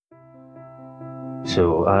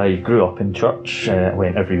So I grew up in church. I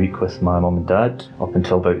went every week with my mum and dad up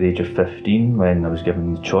until about the age of 15 when I was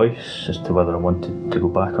given the choice as to whether I wanted to go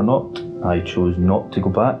back or not. I chose not to go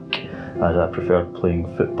back as I preferred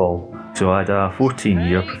playing football. So I had a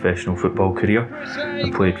 14-year professional football career.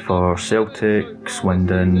 I played for Celtic,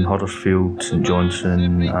 Swindon, Huddersfield, St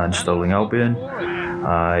Johnstone and Stirling Albion.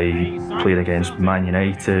 I played against Man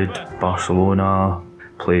United, Barcelona,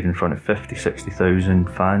 played in front of 50, 60,000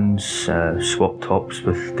 fans, swapped tops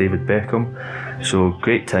with David Beckham. So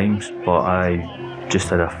great times, but I just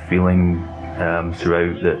had a feeling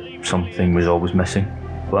throughout that something was always missing.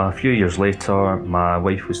 Well, a few years later, my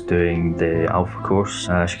wife was doing the Alpha course.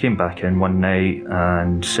 She came back in one night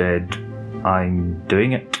and said, "I'm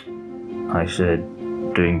doing it." I said,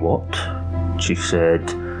 "Doing what?" She said,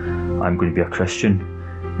 "I'm going to be a Christian.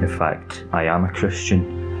 In fact, I am a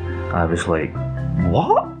Christian." I was like,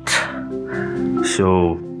 "What?"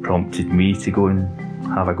 So prompted me to go and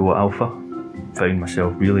have a go at Alpha. Found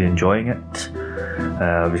myself really enjoying it.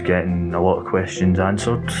 I was getting a lot of questions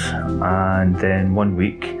answered, and then one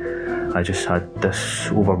week I just had this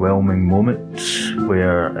overwhelming moment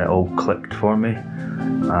where it all clicked for me,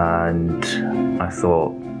 and I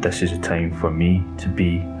thought, this is a time for me to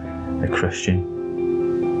be a Christian.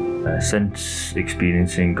 Since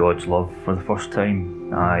experiencing God's love for the first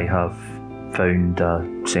time, I have found a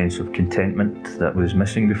sense of contentment that was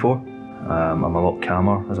missing before. I'm a lot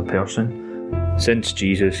calmer as a person. Since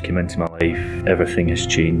Jesus came into my life, everything has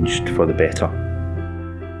changed for the better.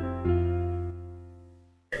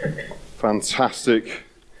 Fantastic.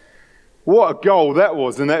 What a goal that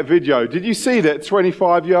was in that video. Did you see that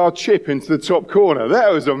 25-yard chip into the top corner?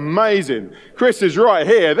 That was amazing. Chris is right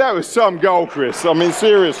here. That was some goal, Chris. I mean,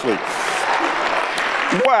 seriously.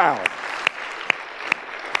 Wow.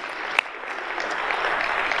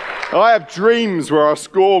 I have dreams where I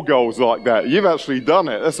score goals like that. You've actually done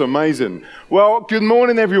it. That's amazing. Well, good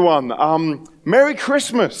morning, everyone. Merry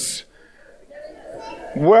Christmas.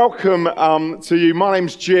 Welcome to you. My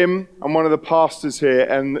name's Jim. I'm one of the pastors here,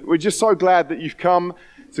 and we're just so glad that you've come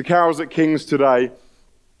to Carols at King's today.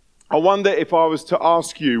 I wonder if I was to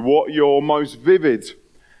ask you what your most vivid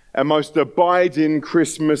and most abiding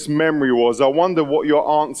Christmas memory was. I wonder what your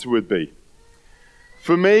answer would be.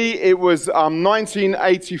 For me, it was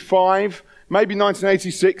 1985, maybe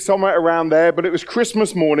 1986, somewhere around there, but it was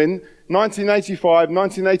Christmas morning, 1985,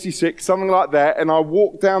 1986, something like that, and I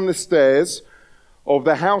walked down the stairs of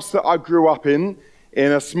the house that I grew up in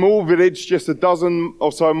a small village just a dozen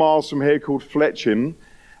or so miles from here called Fletching,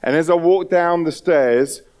 and as I walked down the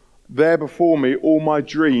stairs, there before me, all my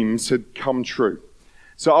dreams had come true.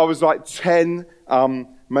 So I was like 10,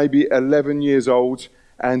 maybe 11 years old,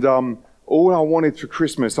 and all I wanted for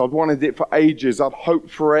Christmas, I'd wanted it for ages. I'd hoped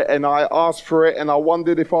for it and I asked for it and I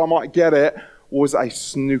wondered if I might get it, was a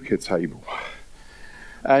snooker table.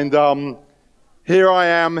 And here I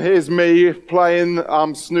am, here's me playing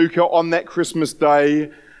snooker on that Christmas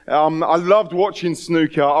day. I loved watching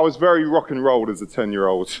snooker. I was very rock and roll as a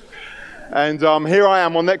 10-year-old. And here I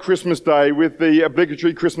am on that Christmas day with the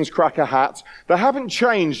obligatory Christmas cracker hat. They haven't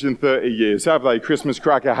changed in 30 years, have they? Christmas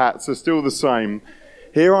cracker hats are still the same.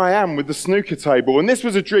 Here I am with the snooker table, and this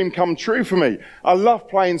was a dream come true for me. I love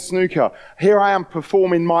playing snooker. Here I am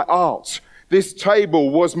performing my art. This table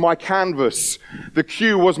was my canvas. The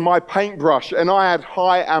cue was my paintbrush, and I had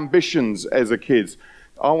high ambitions as a kid.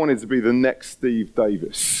 I wanted to be the next Steve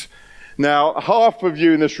Davis. Now, half of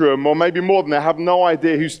you in this room, or maybe more than that, have no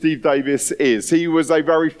idea who Steve Davis is. He was a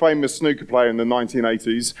very famous snooker player in the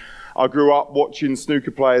 1980s. I grew up watching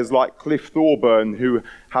snooker players like Cliff Thorburn, who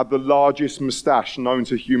had the largest moustache known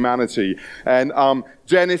to humanity, and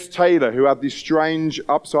Dennis Taylor, who had these strange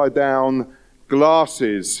upside-down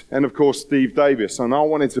glasses, and of course Steve Davis. And I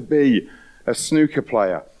wanted to be a snooker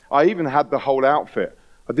player. I even had the whole outfit.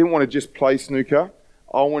 I didn't want to just play snooker.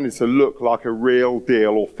 I wanted to look like a real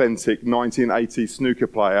deal, authentic 1980s snooker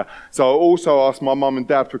player. So I also asked my mum and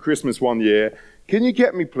dad for Christmas one year, "Can you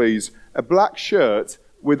get me, please, a black shirt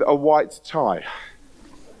with a white tie?"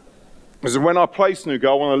 Because when I play snooker,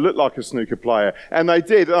 I want to look like a snooker player. And they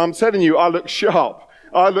did. And I'm telling you, I look sharp.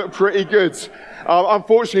 I look pretty good.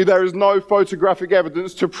 Unfortunately, there is no photographic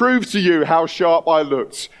evidence to prove to you how sharp I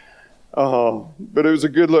looked. But it was a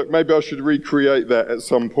good look. Maybe I should recreate that at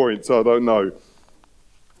some point. I don't know.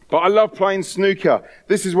 But I love playing snooker.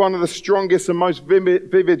 This is one of the strongest and most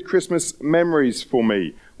vivid Christmas memories for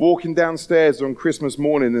me. Walking downstairs on Christmas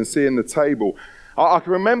morning and seeing the table. I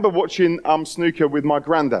can remember watching snooker with my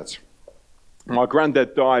granddad. My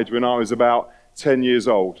granddad died when I was about 10 years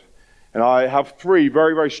old. And I have three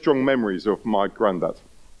very, very strong memories of my granddad.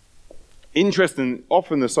 Interesting,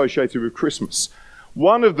 often associated with Christmas.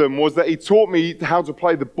 One of them was that he taught me how to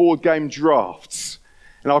play the board game drafts.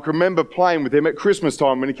 And I can remember playing with him at Christmas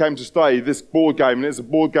time when he came to stay, this board game, and it's a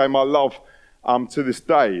board game I love to this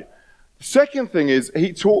day. The second thing is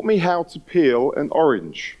he taught me how to peel an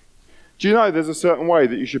orange. Do you know there's a certain way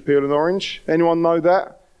that you should peel an orange? Anyone know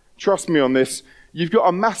that? Trust me on this. You've got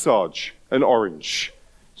to massage an orange.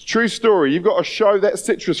 It's a true story. You've got to show that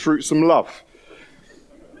citrus fruit some love.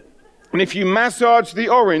 And if you massage the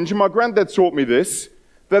orange, and my granddad taught me this,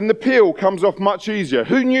 then the peel comes off much easier.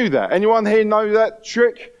 Who knew that? Anyone here know that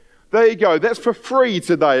trick? There you go. That's for free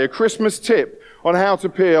today, a Christmas tip on how to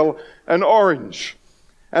peel an orange.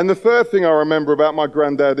 And the third thing I remember about my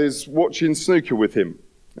granddad is watching snooker with him.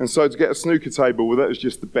 And so to get a snooker table, well, that was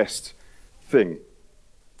just the best thing.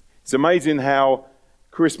 It's amazing how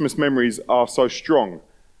Christmas memories are so strong.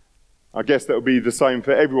 I guess that would be the same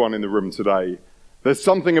for everyone in the room today. There's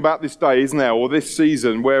something about this day, isn't there, or this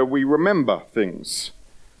season, where we remember things.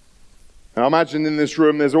 And I imagine in this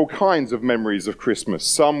room there's all kinds of memories of Christmas.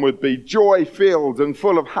 Some would be joy-filled and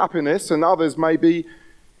full of happiness, and others may be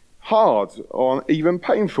hard or even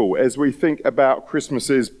painful as we think about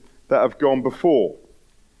Christmases that have gone before.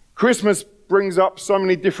 Christmas brings up so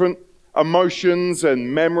many different emotions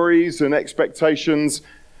and memories and expectations.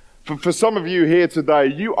 For some of you here today,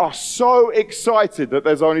 you are so excited that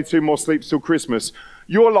there's only 2 more sleeps till Christmas.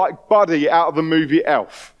 You're like Buddy out of the movie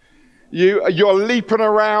Elf. You're leaping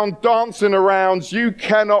around, dancing around. You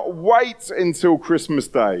cannot wait until Christmas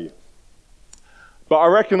Day. But I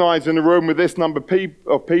recognize in the room with this number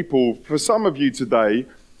of people, for some of you today,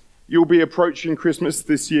 you'll be approaching Christmas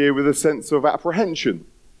this year with a sense of apprehension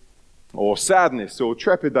or sadness or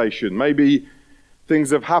trepidation. Maybe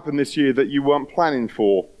things have happened this year that you weren't planning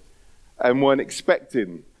for and weren't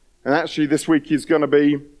expecting. And actually this week is going to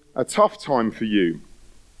be a tough time for you.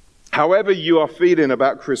 However you are feeling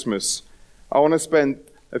about Christmas, I want to spend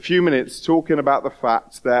a few minutes talking about the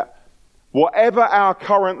fact that whatever our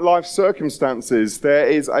current life circumstances, there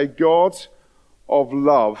is a God of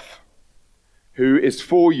love who is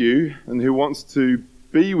for you and who wants to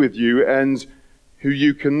be with you and who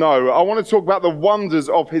you can know. I want to talk about the wonders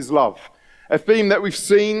of his love, a theme that we've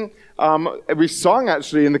seen, we've sung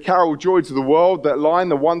actually in the carol Joy to the World, that line,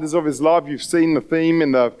 the wonders of his love. You've seen the theme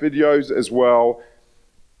in the videos as well.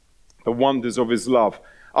 The wonders of his love.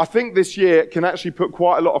 I think this year can actually put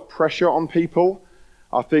quite a lot of pressure on people.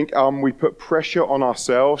 I think we put pressure on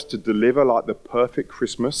ourselves to deliver like the perfect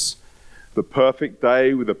Christmas, the perfect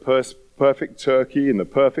day with the perfect turkey and the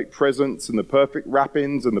perfect presents and the perfect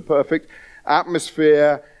wrappings and the perfect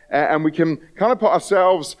atmosphere. And we can kind of put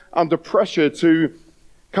ourselves under pressure to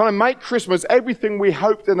kind of make Christmas everything we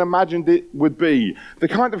hoped and imagined it would be. The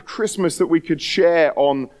kind of Christmas that we could share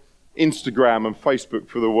on Instagram and Facebook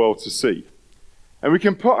for the world to see. And we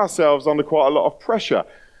can put ourselves under quite a lot of pressure.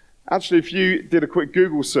 Actually, if you did a quick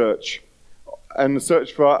Google search and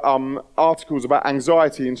search for articles about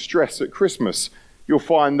anxiety and stress at Christmas, you'll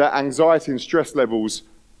find that anxiety and stress levels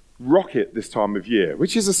rocket this time of year,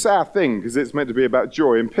 which is a sad thing because it's meant to be about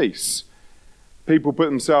joy and peace. People put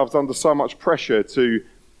themselves under so much pressure to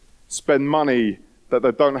spend money that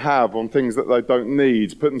they don't have on things that they don't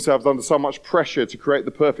need, put themselves under so much pressure to create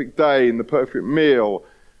the perfect day and the perfect meal.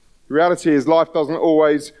 The reality is life doesn't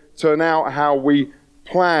always turn out how we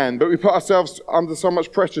plan, but we put ourselves under so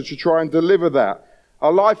much pressure to try and deliver that.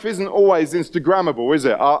 Our life isn't always Instagrammable, is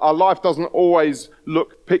it? Our life doesn't always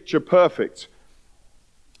look picture perfect.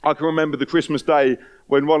 I can remember the Christmas day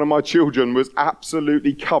when one of my children was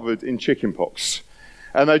absolutely covered in chickenpox.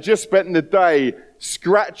 And they just spent the day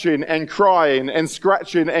scratching and crying and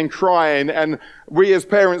scratching and crying. And we as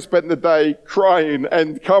parents spent the day crying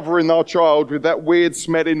and covering our child with that weird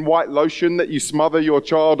smelling white lotion that you smother your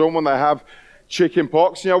child on when they have chicken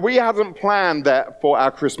pox. You know, we hadn't planned that for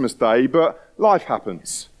our Christmas day, but life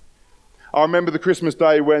happens. I remember the Christmas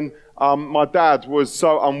day when my dad was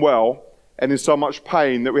so unwell and in so much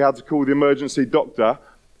pain that we had to call the emergency doctor.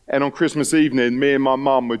 And on Christmas evening, me and my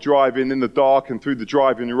mum were driving in the dark and through the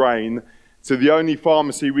driving rain to the only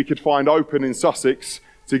pharmacy we could find open in Sussex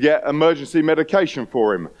to get emergency medication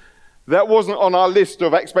for him. That wasn't on our list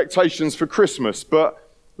of expectations for Christmas, but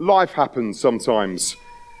life happens sometimes.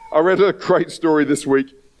 I read a great story this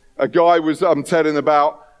week. A guy was telling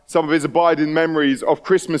about some of his abiding memories of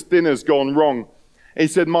Christmas dinners gone wrong. He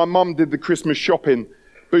said, my mum did the Christmas shopping,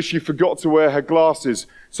 but she forgot to wear her glasses.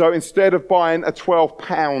 So instead of buying a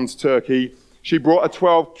 12-pound turkey, she brought a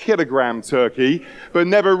 12-kilogram turkey, but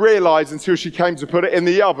never realized until she came to put it in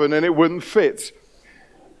the oven and it wouldn't fit.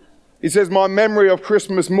 He says, my memory of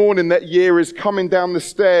Christmas morning that year is coming down the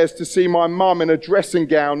stairs to see my mum in a dressing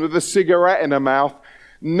gown with a cigarette in her mouth,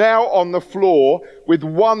 now on the floor with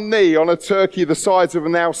one knee on a turkey the size of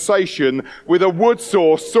an Alsatian with a wood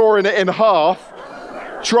saw sawing it in half,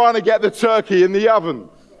 trying to get the turkey in the oven.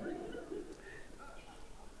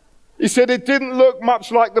 He said it didn't look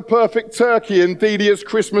much like the perfect turkey in Delia's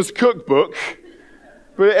Christmas cookbook,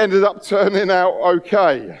 but it ended up turning out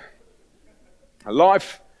okay.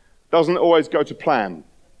 Life doesn't always go to plan.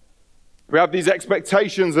 We have these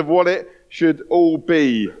expectations of what it should all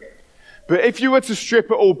be. But if you were to strip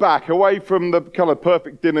it all back, away from the kind of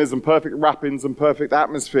perfect dinners and perfect wrappings and perfect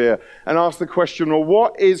atmosphere, and ask the question, well,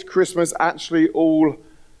 what is Christmas actually all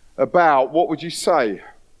about? What would you say?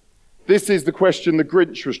 This is the question the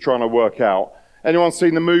Grinch was trying to work out. Anyone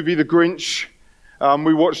seen the movie The Grinch?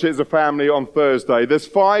 We watched it as a family on Thursday. There's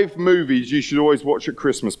 5 movies you should always watch at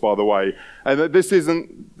Christmas, by the way. And this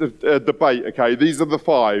isn't a debate, okay? These are the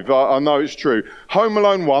 5. I know it's true. Home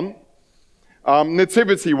Alone 1,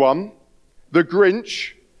 Nativity 1, The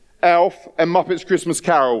Grinch, Elf, and Muppets Christmas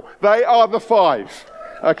Carol. They are the 5.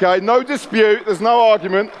 Okay, no dispute, there's no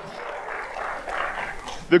argument.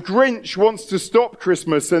 The Grinch wants to stop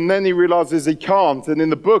Christmas, and then he realizes he can't. And in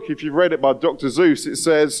the book, if you've read it by Dr. Seuss, it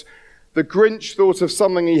says, the Grinch thought of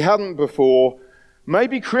something he hadn't before.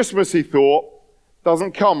 Maybe Christmas, he thought,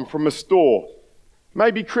 doesn't come from a store.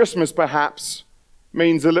 Maybe Christmas, perhaps,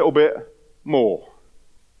 means a little bit more.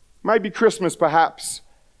 Maybe Christmas, perhaps,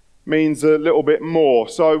 means a little bit more.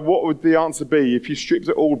 So what would the answer be? If you stripped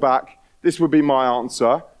it all back, this would be my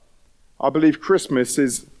answer. I believe Christmas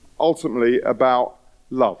is ultimately about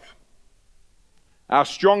love. Our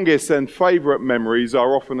strongest and favourite memories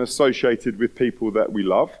are often associated with people that we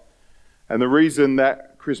love. And the reason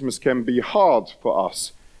that Christmas can be hard for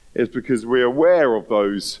us is because we're aware of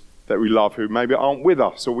those that we love who maybe aren't with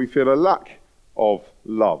us, or we feel a lack of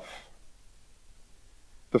love.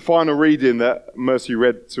 The final reading that Mercy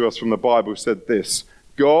read to us from the Bible said this: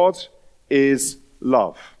 God is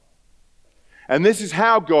love. And this is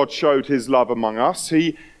how God showed his love among us.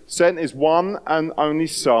 He sent his one and only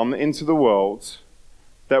Son into the world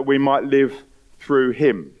that we might live through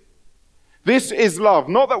him. This is love,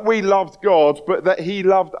 not that we loved God, but that he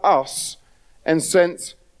loved us and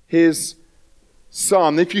sent his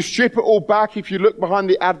Son. If you strip it all back, if you look behind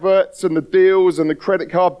the adverts and the deals and the credit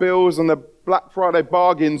card bills and the Black Friday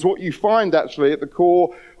bargains, what you find actually at the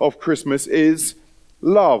core of Christmas is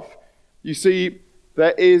love. You see,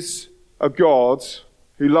 there is a God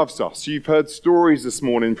who loves us. You've heard stories this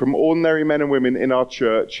morning from ordinary men and women in our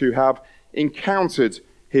church who have encountered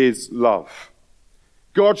his love.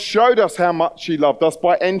 God showed us how much he loved us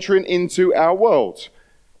by entering into our world.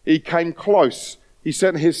 He came close. He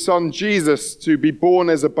sent his Son Jesus to be born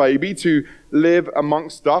as a baby, to live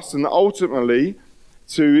amongst us, and ultimately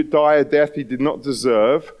to die a death he did not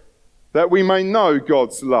deserve, that we may know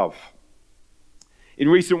God's love. In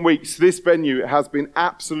recent weeks, this venue has been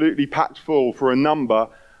absolutely packed full for a number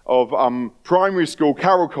of primary school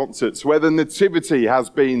carol concerts where the nativity has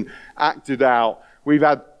been acted out. We've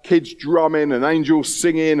had kids drumming and angels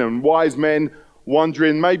singing and wise men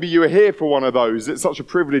wondering. Maybe you were here for one of those. It's such a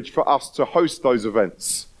privilege for us to host those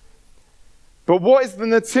events. But what is the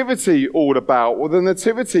nativity all about? Well, the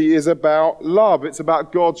nativity is about love. It's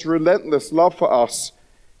about God's relentless love for us.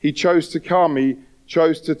 He chose to come. He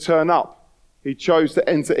chose to turn up. He chose to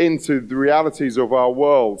enter into the realities of our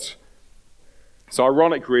world. It's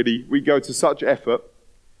ironic, really. We go to such effort,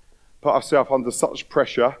 put ourselves under such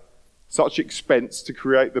pressure, such expense to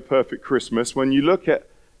create the perfect Christmas. When you look at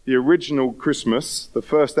the original Christmas, the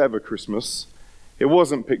first ever Christmas, it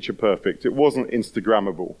wasn't picture perfect. It wasn't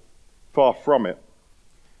Instagrammable. Far from it.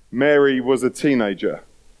 Mary was a teenager.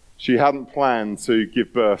 She hadn't planned to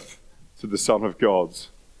give birth to the Son of God.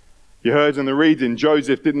 You heard in the reading,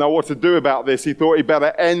 Joseph didn't know what to do about this. He thought he'd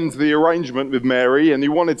better end the arrangement with Mary, and he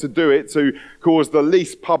wanted to do it to cause the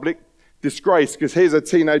least public disgrace, because here's a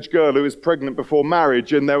teenage girl who was pregnant before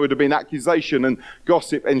marriage, and there would have been accusation and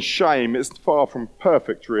gossip and shame. It's far from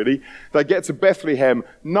perfect, really. They get to Bethlehem.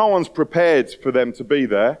 No one's prepared for them to be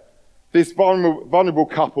there. This vulnerable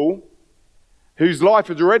couple, whose life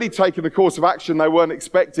had already taken the course of action they weren't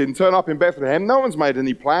expecting, turn up in Bethlehem. No one's made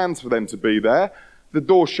any plans for them to be there. The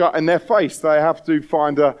door shut in their face. They have to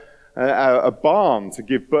find a barn to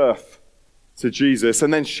give birth to Jesus.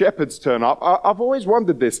 And then shepherds turn up. I've always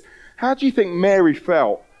wondered this. How do you think Mary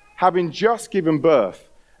felt having just given birth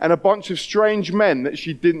and a bunch of strange men that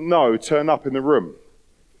she didn't know turn up in the room?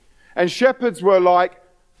 And shepherds were like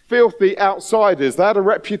filthy outsiders. They had a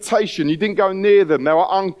reputation. You didn't go near them. They were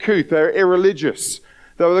uncouth. They were irreligious.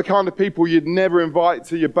 They were the kind of people you'd never invite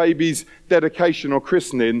to your baby's dedication or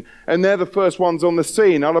christening. And they're the first ones on the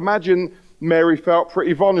scene. I'd imagine Mary felt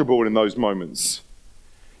pretty vulnerable in those moments.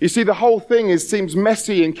 You see, the whole thing seems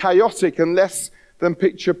messy and chaotic and less than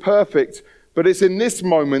picture perfect. But it's in this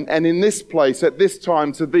moment and in this place at this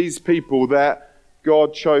time to these people that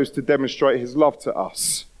God chose to demonstrate his love to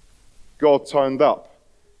us. God turned up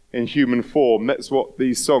in human form. That's what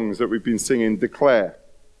these songs that we've been singing declare.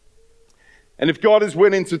 And if God is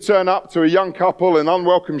willing to turn up to a young couple and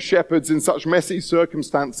unwelcome shepherds in such messy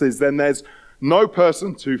circumstances, then there's no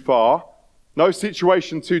person too far, no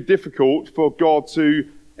situation too difficult for God to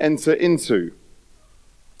enter into.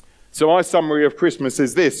 So my summary of Christmas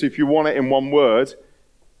is this: if you want it in one word,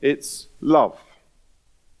 it's love.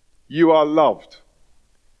 You are loved.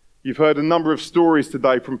 You've heard a number of stories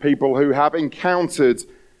today from people who have encountered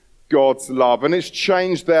God's love, and it's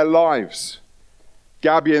changed their lives.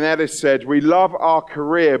 Gabby and Ellis said, we love our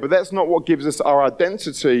career, but that's not what gives us our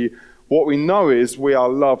identity. What we know is we are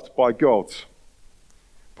loved by God.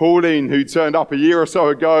 Pauline, who turned up a year or so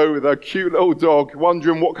ago with her cute little dog,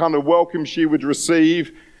 wondering what kind of welcome she would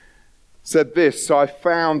receive, said this: I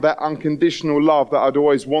found that unconditional love that I'd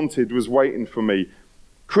always wanted was waiting for me.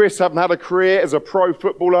 Chris, having had a career as a pro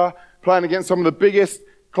footballer, playing against some of the biggest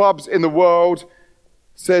clubs in the world,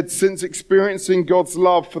 said, since experiencing God's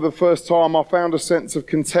love for the first time, I found a sense of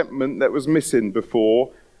contentment that was missing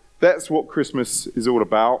before. That's what Christmas is all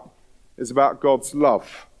about. It's about God's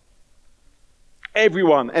love.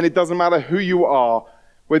 Everyone, and it doesn't matter who you are,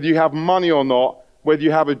 whether you have money or not, whether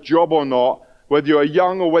you have a job or not, whether you are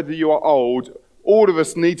young or whether you are old, all of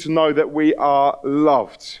us need to know that we are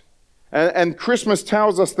loved. And Christmas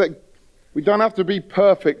tells us that we don't have to be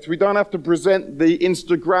perfect. We don't have to present the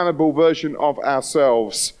Instagrammable version of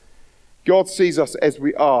ourselves. God sees us as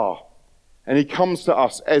we are, and he comes to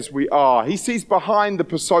us as we are. He sees behind the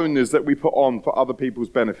personas that we put on for other people's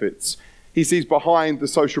benefits. He sees behind the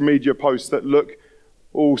social media posts that look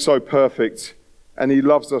all so perfect, and he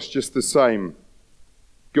loves us just the same.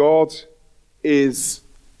 God is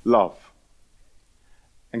love.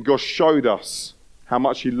 And God showed us how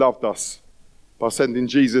much he loved us by sending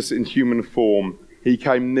Jesus in human form. He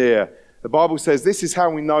came near. The Bible says this is how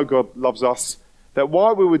we know God loves us, that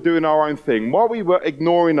while we were doing our own thing, while we were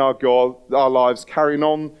ignoring our lives, carrying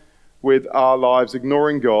on with our lives,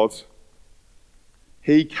 ignoring God,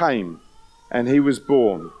 he came and he was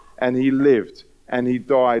born and he lived and he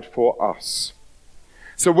died for us.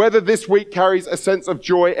 So whether this week carries a sense of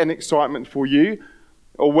joy and excitement for you,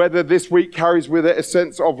 or whether this week carries with it a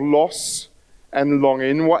sense of loss and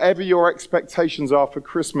longing, whatever your expectations are for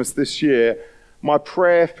Christmas this year, my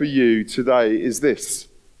prayer for you today is this: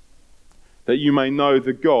 that you may know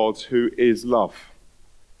the God who is love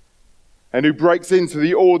and who breaks into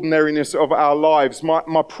the ordinariness of our lives.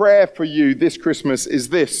 My prayer for you this Christmas is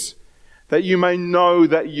this: that you may know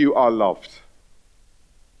that you are loved.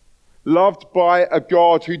 Loved by a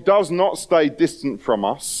God who does not stay distant from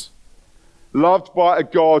us. Loved by a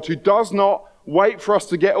God who does not wait for us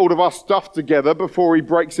to get all of our stuff together before he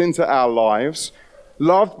breaks into our lives.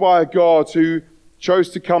 Loved by a God who chose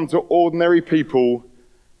to come to ordinary people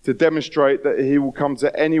to demonstrate that he will come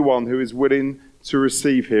to anyone who is willing to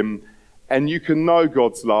receive him. And you can know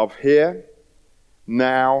God's love here,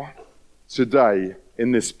 now, today,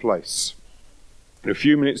 in this place. In a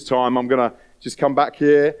few minutes' time, I'm going to just come back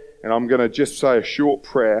here and I'm going to just say a short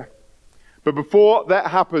prayer. But before that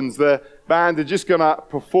happens, the band are just going to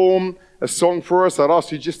perform a song for us. I'd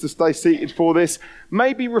ask you just to stay seated for this.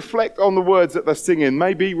 Maybe reflect on the words that they're singing.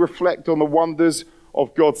 Maybe reflect on the wonders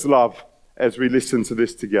of God's love as we listen to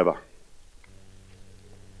this together.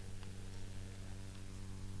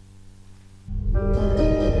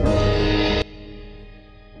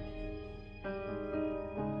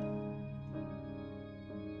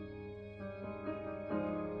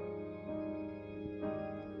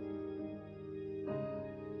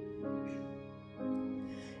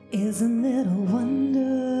 Isn't it a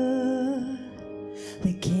wonder?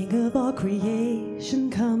 The King of all creation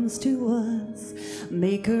comes to us.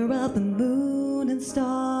 Maker of the moon and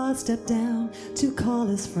stars step down to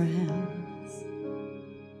call us friends.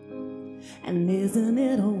 And isn't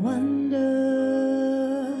it a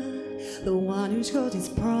wonder? The one who showed his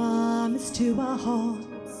promise to our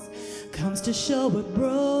hearts comes to show a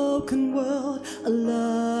broken world a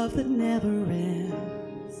love that never ends.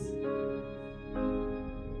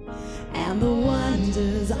 And the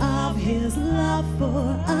wonders of his love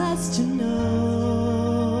for us to know.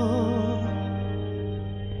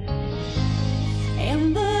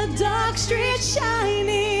 In the dark street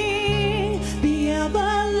shining, the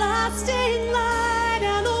everlasting light,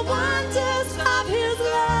 and the wonders of his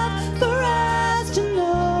love for us to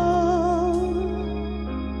know.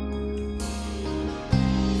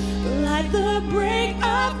 Like the break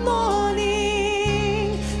of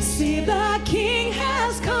morning,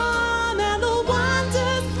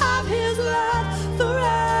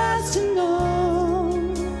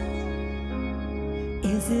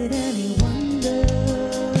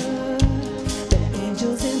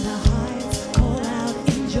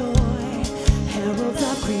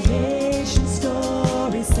 creation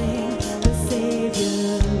story sing the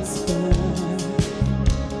Savior's birth.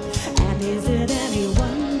 And is it any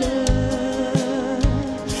wonder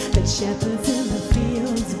that shepherds in the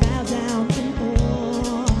fields bow down in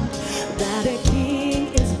awe, that a king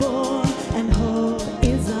is born and hope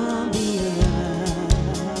is on the earth,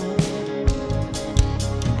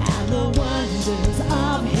 and the wonders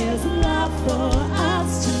of his love for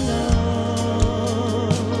us to know.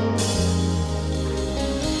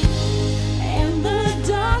 In the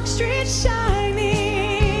dark street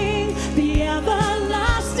shining, the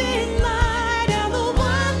everlasting light, and the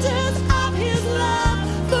wonders of his love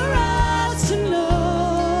for us to know.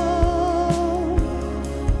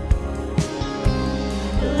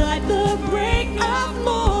 Like the break of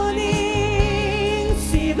morning,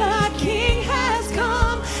 see the King has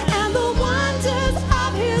come, and the wonders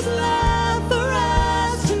of his love for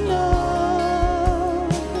us to know.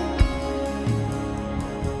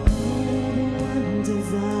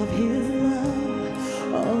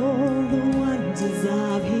 All the wonders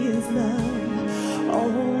of his love,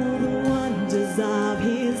 all the wonders of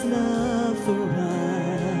his love for us.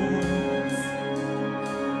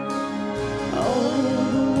 All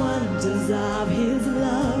the wonders of his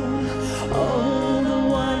love, all the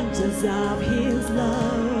wonders of his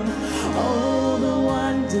love, all the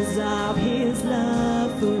wonders of his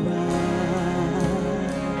love for us.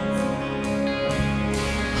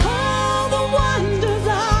 All the wonders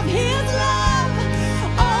of his love,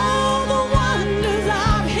 all the wonders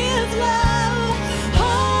of his love,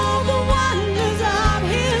 all the wonders of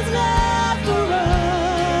his love for us.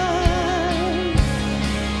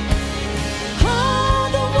 All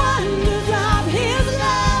the wonders of his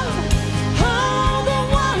love, all the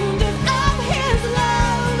wonders of his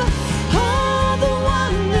love, all the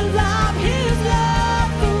wonders of his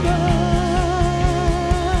love for us.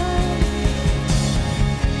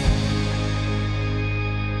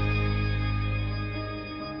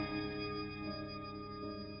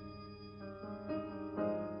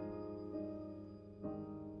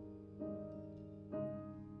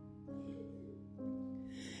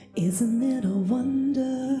 Isn't it a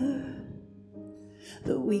wonder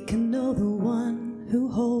that we can know the one who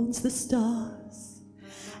holds the stars,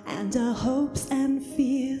 and our hopes and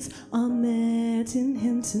fears are met in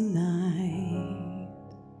him tonight?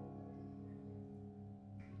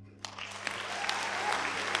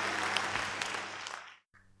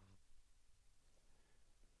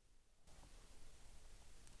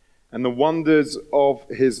 And the wonders of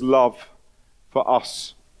his love for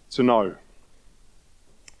us to know.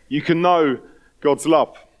 You can know God's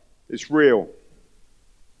love. It's real.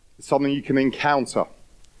 It's something you can encounter.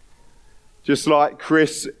 Just like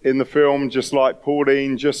Chris in the film, just like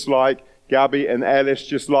Pauline, just like Gabby and Ellis,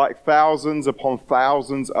 just like thousands upon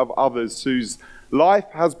thousands of others whose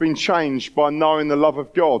life has been changed by knowing the love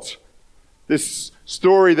of God. This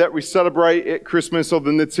story that we celebrate at Christmas of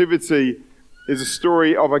the Nativity is a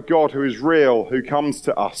story of a God who is real, who comes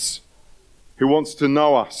to us, who wants to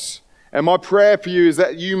know us. And my prayer for you is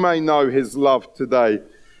that you may know his love today.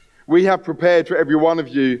 We have prepared for every one of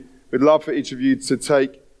you, we'd love for each of you to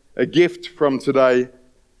take a gift from today,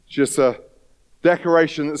 just a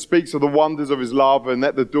decoration that speaks of the wonders of his love, and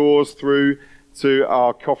at the doors through to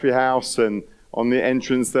our coffee house and on the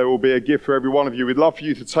entrance there will be a gift for every one of you. We'd love for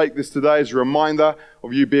you to take this today as a reminder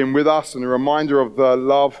of you being with us and a reminder of the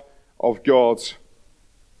love of God.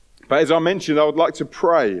 But as I mentioned, I would like to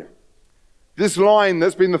pray. This line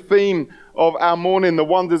that's been the theme of our morning, the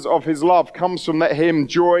wonders of his love, comes from that hymn,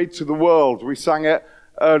 Joy to the World. We sang it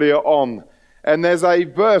earlier on. And there's a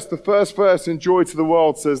verse, the first verse in Joy to the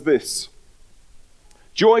World says this: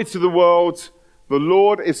 Joy to the world, the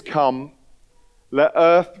Lord is come. Let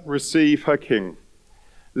earth receive her King.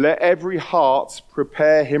 Let every heart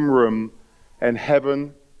prepare him room, and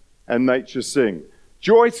heaven and nature sing.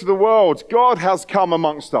 Joy to the world, God has come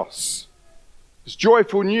amongst us. It's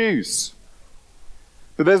joyful news.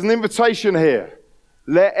 But there's an invitation here.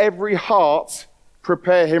 Let every heart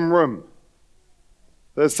prepare him room.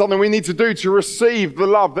 There's something we need to do to receive the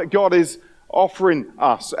love that God is offering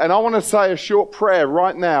us. And I want to say a short prayer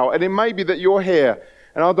right now. And it may be that you're here,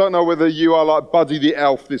 and I don't know whether you are like Buddy the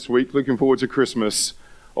Elf this week, looking forward to Christmas,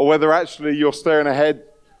 or whether actually you're staring ahead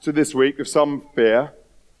to this week with some fear.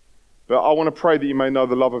 But I want to pray that you may know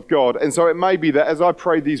the love of God. And so it may be that as I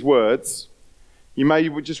pray these words, you may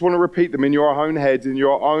just want to repeat them in your own head, in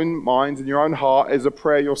your own mind, in your own heart as a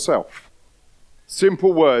prayer yourself.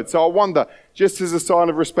 Simple words. So I wonder, just as a sign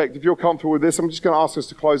of respect, if you're comfortable with this, I'm just going to ask us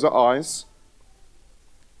to close our eyes.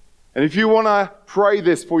 And if you want to pray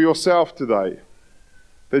this for yourself today,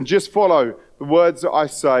 then just follow the words that I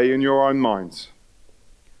say in your own mind.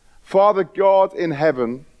 Father God in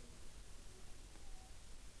heaven,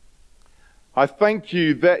 I thank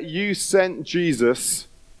you that you sent Jesus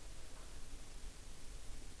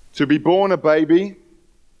to be born a baby,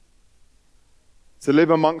 to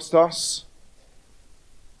live amongst us,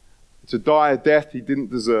 to die a death he didn't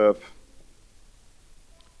deserve.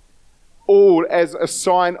 All as a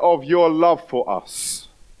sign of your love for us.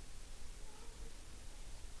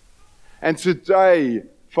 And today,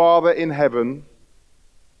 Father in heaven,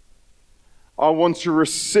 I want to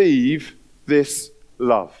receive this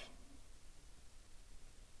love.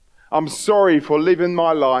 I'm sorry for living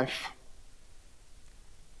my life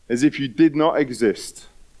as if you did not exist.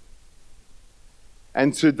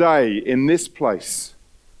 And today, in this place,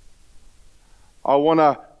 I want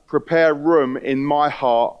to prepare room in my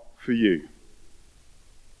heart for you,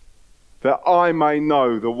 that I may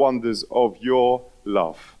know the wonders of your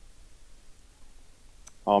love.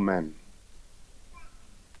 Amen.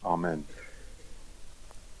 Amen.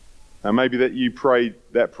 Now maybe that you prayed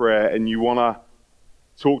that prayer and you want to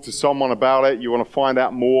talk to someone about it, you want to find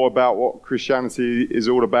out more about what Christianity is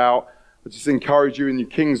all about. I just encourage you in your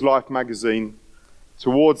King's Life magazine,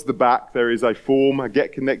 towards the back there is a form, a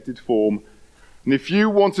Get Connected form. And if you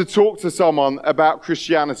want to talk to someone about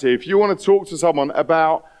Christianity, if you want to talk to someone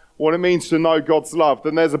about what it means to know God's love,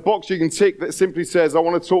 then there's a box you can tick that simply says, I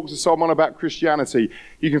want to talk to someone about Christianity.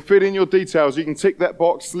 You can fill in your details, you can tick that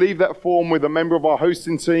box, leave that form with a member of our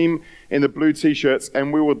hosting team in the blue t-shirts,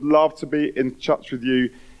 and we would love to be in touch with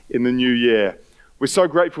you in the new year. We're so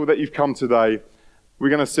grateful that you've come today. We're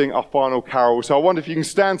going to sing our final carol. So I wonder if you can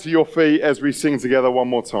stand to your feet as we sing together one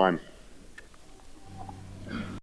more time.